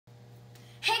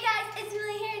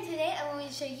today I'm going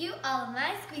to show you all of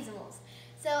my Squeezamals.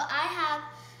 So I have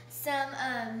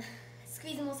some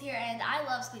Squeezamals here, and I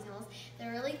love Squeezamals.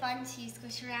 They're really fun to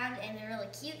squish around, and they're really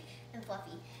cute and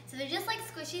fluffy. So they're just like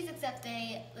squishies, except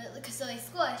they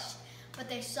squish, but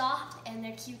they're soft and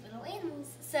they're cute little animals.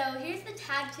 So here's the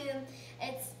tag to them.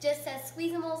 It just says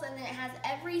Squeezamals, and then it has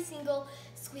every single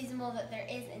Squeezamal that there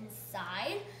is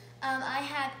inside. I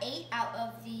have 8 out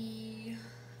of the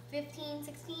 15,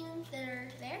 16 that are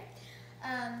there.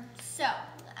 So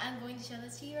I'm going to show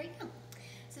this to you right now.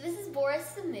 So this is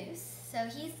Boris the Moose. So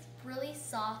he's really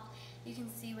soft. You can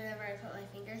see whenever I put my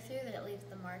finger through that it leaves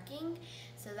the marking.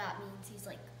 So that means he's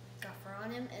like got fur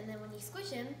on him. And then when you squish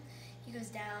him, he goes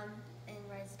down and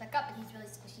rises back up, and he's really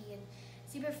squishy and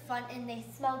super fun, and they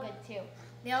smell good too.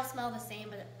 They all smell the same,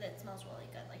 but it smells really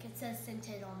good. Like it says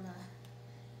scented on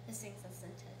this thing says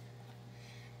scented.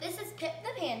 This is Pip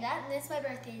the Panda, and this is my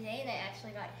birthday today, and I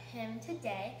actually got him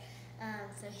today.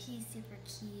 So he's super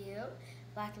cute,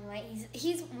 black and white.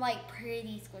 He's like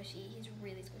pretty squishy. He's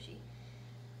really squishy,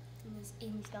 and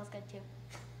he smells good too.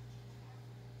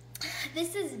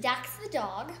 This is Dax the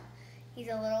dog. He's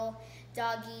a little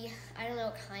doggy. I don't know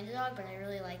what kind of dog, but I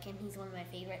really like him. He's one of my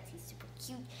favorites. He's super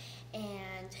cute,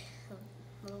 and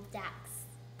little Dax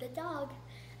the dog,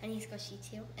 and he's squishy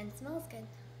too, and smells good.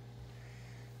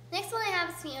 Next one I have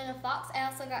is Fiona Fox. I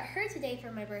also got her today for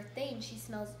my birthday, and she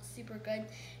smells super good.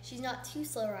 She's not too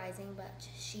slow rising, but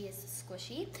she is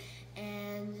squishy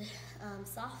and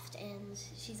soft, and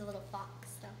she's a little fox.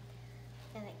 So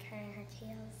I like her and her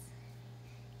tails.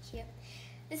 Cute.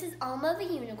 This is Alma the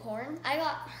unicorn. I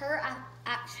got her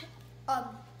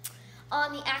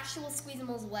on the actual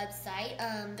Squeezamals website.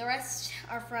 The rest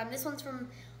are from, this one's from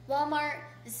Walmart,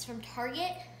 this is from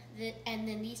Target, and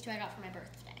then these two I got for my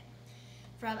birthday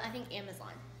from, I think,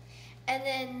 Amazon. And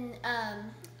then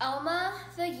Alma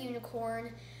the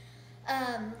unicorn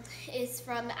is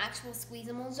from the actual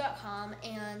Squeezamals.com,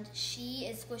 and she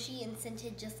is squishy and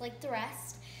scented just like the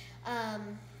rest.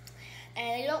 And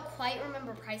I don't quite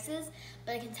remember prices,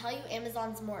 but I can tell you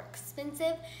Amazon's more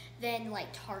expensive than like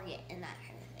Target and that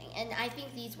kind of thing. And I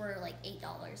think these were like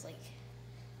 $8, like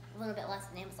a little bit less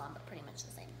than Amazon, but pretty much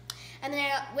the same. And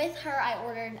then with her, I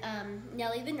ordered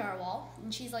Nellie the Narwhal,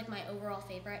 and she's like my overall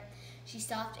favorite. She's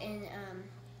soft and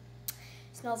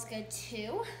smells good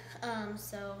too.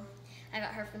 So I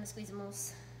got her from the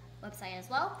Squeezamals website as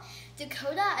well.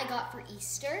 Dakota I got for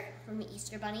Easter from the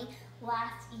Easter Bunny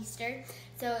last Easter.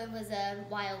 So it was a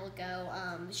while ago.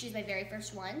 She was my very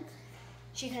first one.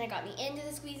 She kind of got me into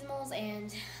the Squeezamals,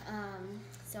 and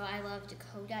so I love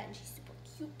Dakota, and she's super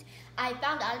cute. I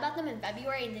found out about them in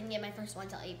February and didn't get my first one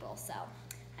until April, so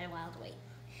I had a while to wait.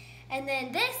 And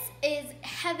then this is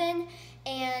Heaven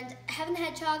the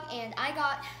Hedgehog, and I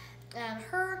got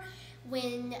her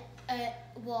when, I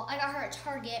got her at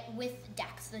Target with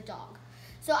Dax the dog.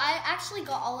 So I actually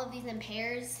got all of these in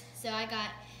pairs. So I got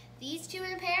these two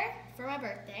in a pair for my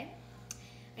birthday.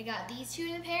 I got these two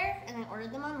in a pair, and I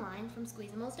ordered them online from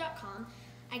Squeezamals.com.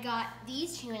 I got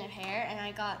these two in a pair, and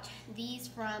I got these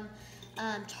from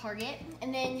Target.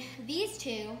 And then these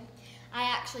two, I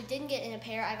actually didn't get in a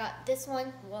pair. I got this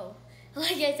one,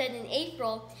 like I said, in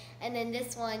April, and then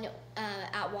this one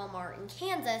at Walmart in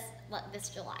Kansas this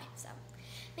July. So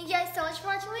thank you guys so much for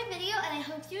watching my video, and I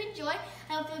hope you enjoy.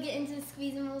 I hope you'll get into the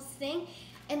Squeezamals thing.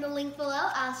 In the link below,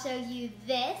 I'll show you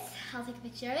this. I'll take a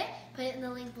picture of it, put it in the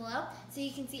link below, so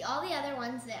you can see all the other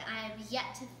ones that I have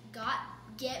yet to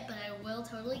get, but I will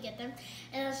totally get them.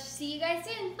 And I'll see you guys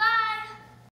soon. Bye!